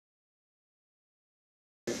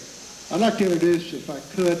I'd like to introduce, if I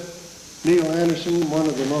could, Neil Anderson, one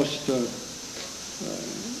of the most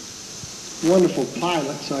wonderful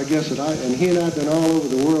pilots, I guess, and he and I have been all over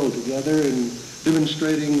the world together and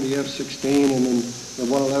demonstrating the F-16 and then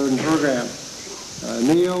the 111 program.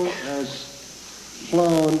 Neil has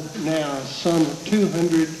flown now some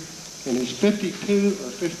 200, and he's 52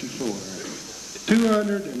 or 54,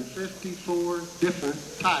 254 different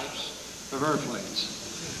types of airplanes.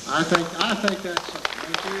 I think that's something.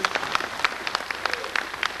 Thank you.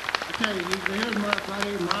 I tell you, here's my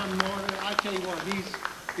buddy, Mom Norton. I tell you what,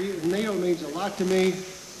 Neil means a lot to me.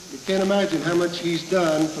 You can't imagine how much he's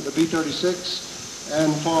done for the B-36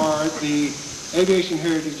 and for the Aviation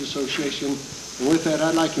Heritage Association. And with that,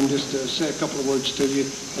 I'd like him just to say a couple of words to you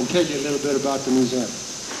and tell you a little bit about the museum.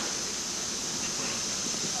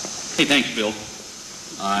 Hey, thanks, Bill.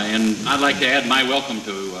 And I'd like to add my welcome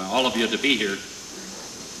to all of you to be here.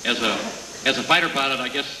 As a fighter pilot, I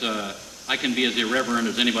guess I can be as irreverent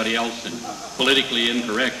as anybody else and politically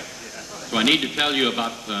incorrect. So I need to tell you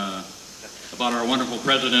about our wonderful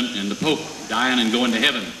president and the Pope dying and going to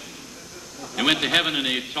heaven. They went to heaven and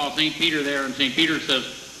they saw St. Peter there, and St. Peter says,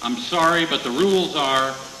 "I'm sorry, but the rules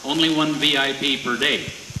are only one VIP per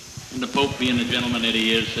day." And the Pope, being the gentleman that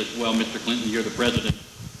he is, says, "Well, Mr. Clinton, you're the president.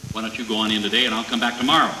 Why don't you go on in today and I'll come back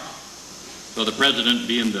tomorrow?" So the president,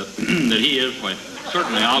 being that he is, well,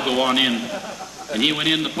 certainly I'll go on in. And he went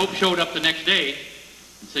in. The Pope showed up the next day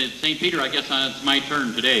and said, "St. Peter, I guess it's my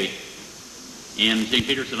turn today." And St.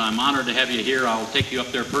 Peter said, "I'm honored to have you here. I'll take you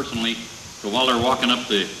up there personally." So while they're walking up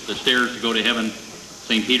the stairs to go to heaven,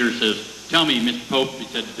 St. Peter says, "Tell me, Mr. Pope," he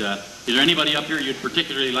said, "is there anybody up here you'd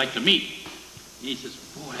particularly like to meet?" And he says,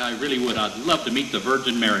 "Boy, I really would. I'd love to meet the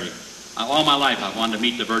Virgin Mary. All my life I've wanted to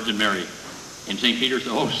meet the Virgin Mary." And St. Peter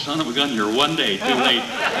said, "Oh, son of a gun, you're one day too late."